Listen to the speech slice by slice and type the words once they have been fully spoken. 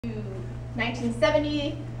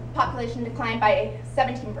1970, population declined by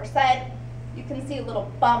 17%. You can see a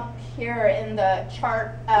little bump here in the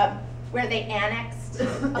chart where they annexed a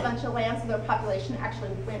bunch of land, so their population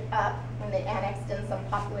actually went up when they annexed in some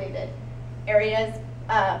populated areas,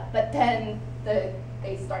 but then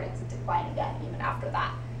they started to decline again even after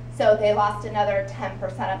that. So they lost another 10%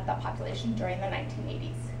 of the population during the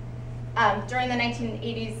 1980s. During the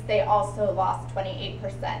 1980s, they also lost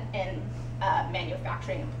 28% in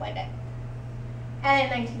manufacturing employment. And in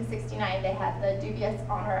 1969, they had the dubious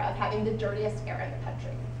honor of having the dirtiest air in the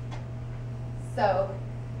country. So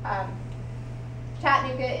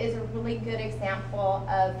Chattanooga is a really good example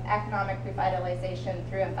of economic revitalization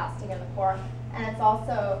through investing in the poor. And it's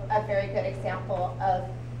also a very good example of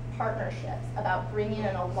partnerships, about bringing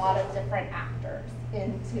in a lot of different actors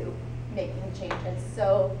into making changes.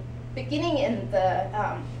 So beginning in the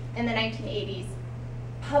 1980s,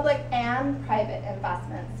 public and private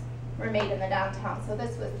investments were made in the downtown. So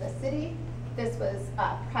this was the city, this was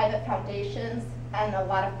private foundations, and a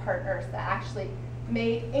lot of partners that actually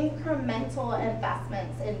made incremental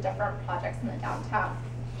investments in different projects in the downtown.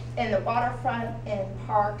 In the waterfront, in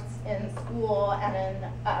parks, in school, and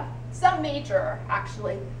in some major,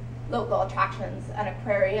 actually, local attractions, an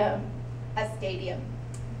aquarium, a stadium.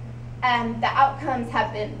 And the outcomes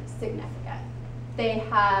have been significant. They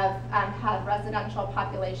have had residential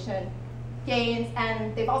population gains,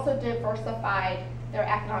 and they've also diversified their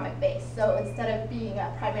economic base. So instead of being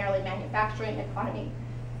a primarily manufacturing economy,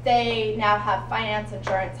 they now have finance,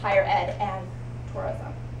 insurance, higher ed, and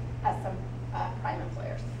tourism as some prime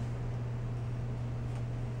employers.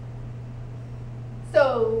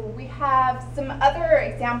 So we have some other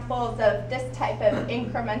examples of this type of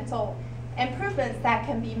incremental improvements that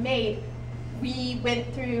can be made. We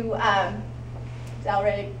went through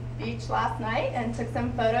Delray Beach last night and took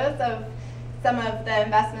some photos of some of the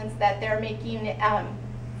investments that they're making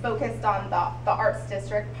focused on the Arts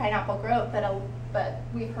District, Pineapple Grove, but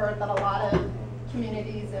we've heard that a lot of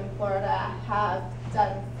communities in Florida have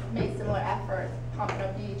made similar efforts,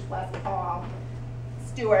 Pompano Beach, West Palm,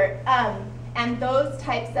 Stewart. And those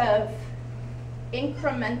types of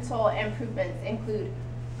incremental improvements include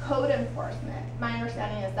code enforcement. My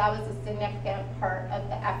understanding is that was a significant part of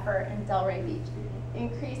the effort in Delray Beach.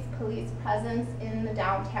 Increased police presence in the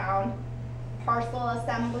downtown, parcel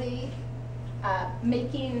assembly,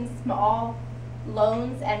 making small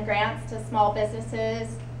loans and grants to small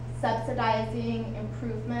businesses, subsidizing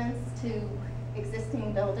improvements to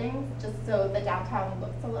existing buildings just so the downtown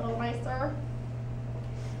looks a little nicer.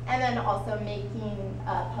 And then also making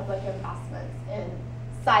public investments in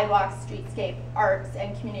sidewalks, streetscape, arts,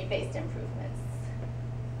 and community-based improvements.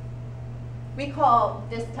 We call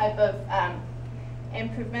this type of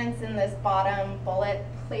improvements in this bottom bullet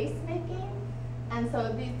placemaking. And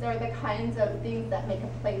so these are the kinds of things that make a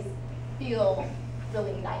place feel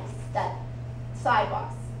really nice, that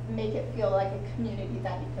sidewalks make it feel like a community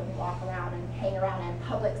that you can walk around and hang around in,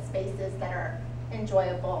 public spaces that are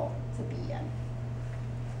enjoyable to be in.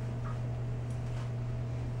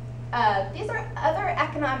 These are other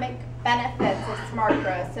economic benefits of smart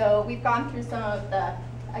growth. So we've gone through some of the,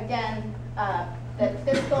 again, the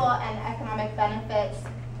fiscal and economic benefits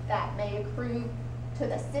that may accrue to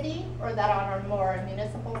the city or that are on a more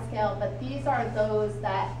municipal scale, but these are those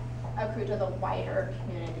that accrue to the wider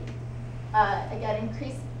community. Again,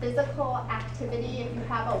 increased physical activity. If you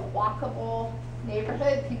have a walkable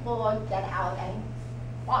neighborhood, people get out and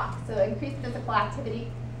walk. So increased physical activity,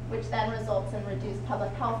 which then results in reduced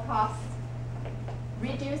public health costs,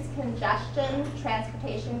 reduced congestion,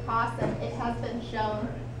 transportation costs, and it has been shown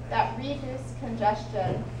that reduced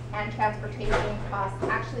congestion and transportation costs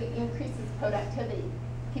actually increases productivity.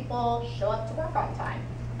 People show up to work on time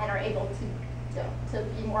and are able to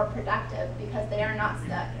be more productive because they are not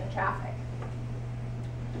stuck in traffic.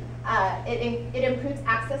 It improves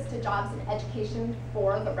access to jobs and education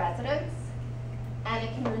for the residents, and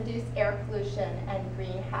it can reduce air pollution and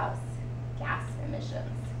greenhouse gas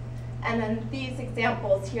emissions. And then these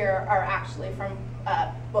examples here are actually from,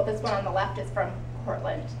 well, this one on the left is from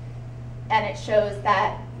Portland, and it shows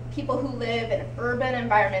that people who live in urban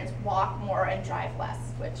environments walk more and drive less,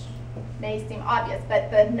 which may seem obvious,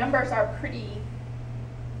 but the numbers are pretty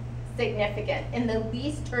significant. In the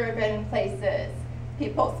least urban places,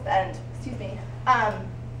 people spend,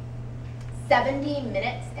 70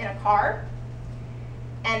 minutes in a car,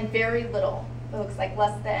 and very little, it looks like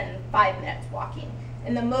less than 5 minutes walking.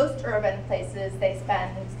 In the most urban places, they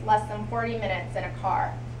spend less than 40 minutes in a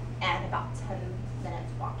car and about 10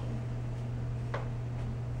 minutes walking.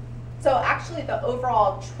 So actually the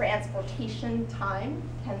overall transportation time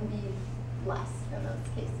can be less in those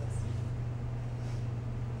cases.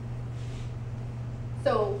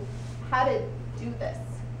 So how to do this?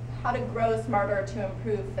 How to grow smarter to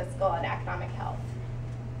improve fiscal and economic health.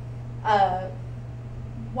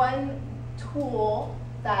 One tool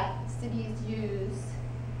that cities use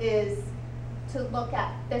is to look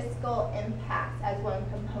at fiscal impacts as one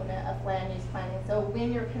component of land use planning. So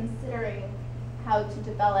when you're considering how to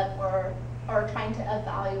develop or trying to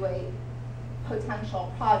evaluate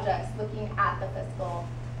potential projects, looking at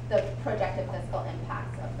the projected fiscal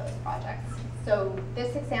impacts of those projects. So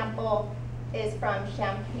this example is from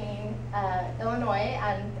Champaign, Illinois,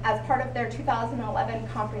 and as part of their 2011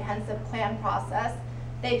 comprehensive plan process,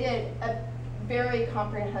 they did a very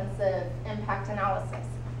comprehensive impact analysis.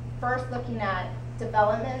 First, looking at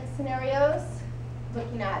development scenarios,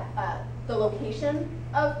 looking at the location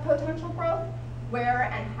of potential growth, where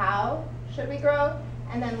and how should we grow,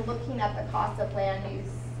 and then looking at the cost of land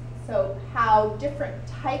use. So how different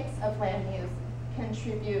types of land use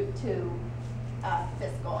contribute to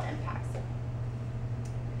fiscal impacts.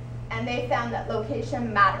 And they found that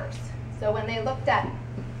location matters. So when they looked at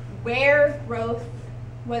where growth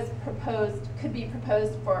was proposed, could be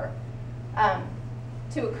proposed for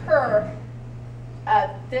to occur,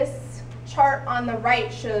 this chart on the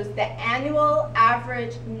right shows the annual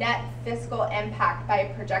average net fiscal impact by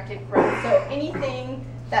projected growth. So anything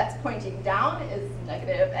that's pointing down is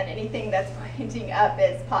negative, and anything that's pointing up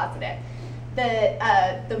is positive.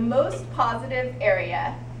 The most positive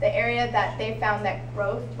area, the area that they found that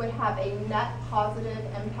growth would have a net positive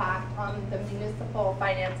impact on the municipal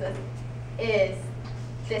finances, is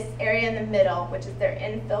this area in the middle, which is their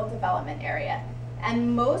infill development area.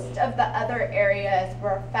 And most of the other areas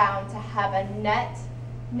were found to have a net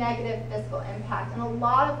negative fiscal impact. And a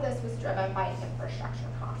lot of this was driven by infrastructure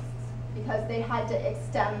costs, because they had to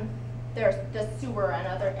extend the sewer and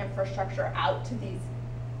other infrastructure out to these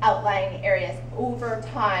outlying areas. Over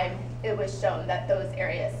time, it was shown that those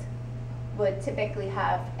areas would typically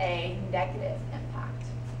have a negative impact.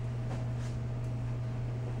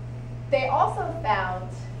 They also found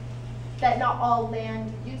that not all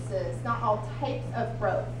land uses, not all types of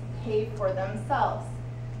growth pay for themselves.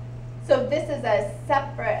 So this is a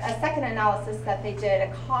second analysis that they did,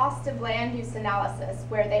 a cost of land use analysis,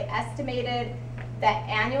 where they estimated the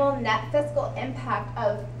annual net fiscal impact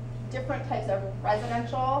of different types of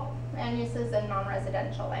residential land uses and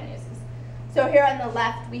non-residential land uses. So here on the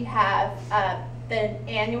left, we have the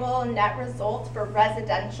annual net results for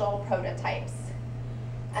residential prototypes.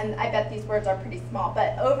 And I bet these words are pretty small,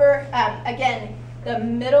 but over, again, the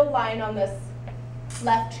middle line on this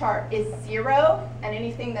left chart is 0, and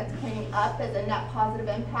anything that's pointing up is a net positive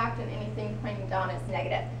impact, and anything pointing down is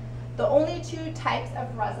negative. The only two types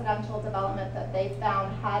of residential development that they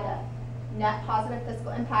found had a net positive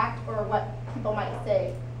fiscal impact, or what people might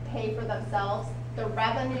say, pay for themselves. The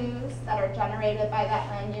revenues that are generated by that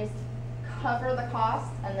land use cover the cost,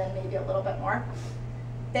 and then maybe a little bit more.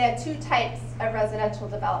 They had two types of residential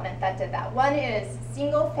development that did that. One is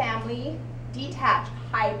single family, detached,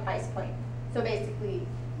 high price point. So basically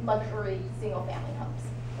luxury single family homes.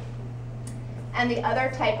 And the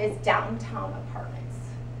other type is downtown apartments.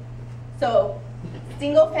 So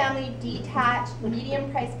single family, detached, medium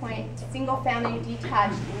price point, single family,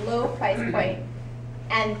 detached, low price point,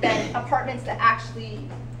 and then apartments that actually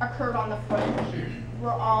occurred on the fringe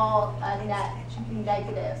were all a net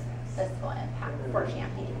negative fiscal impact for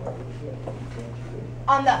Champaign.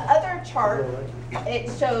 On the other chart, it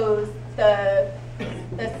shows the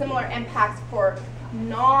similar impacts for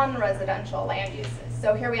non-residential land uses.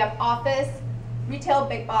 So here we have office, retail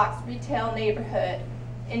big box, retail neighborhood,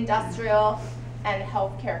 industrial, and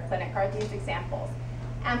healthcare clinic are these examples.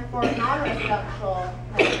 And for non-residential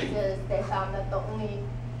land uses, they found that the only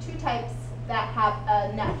two types that have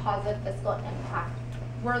a net positive fiscal impact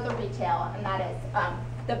were the retail, and that is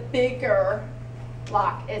the bigger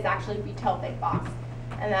block is actually retail big box,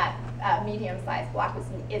 and that medium-sized block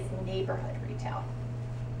is neighborhood retail.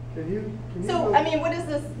 So, I mean, what is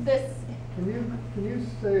this? Can you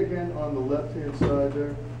say again on the left-hand side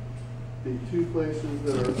there, the two places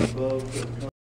that are above the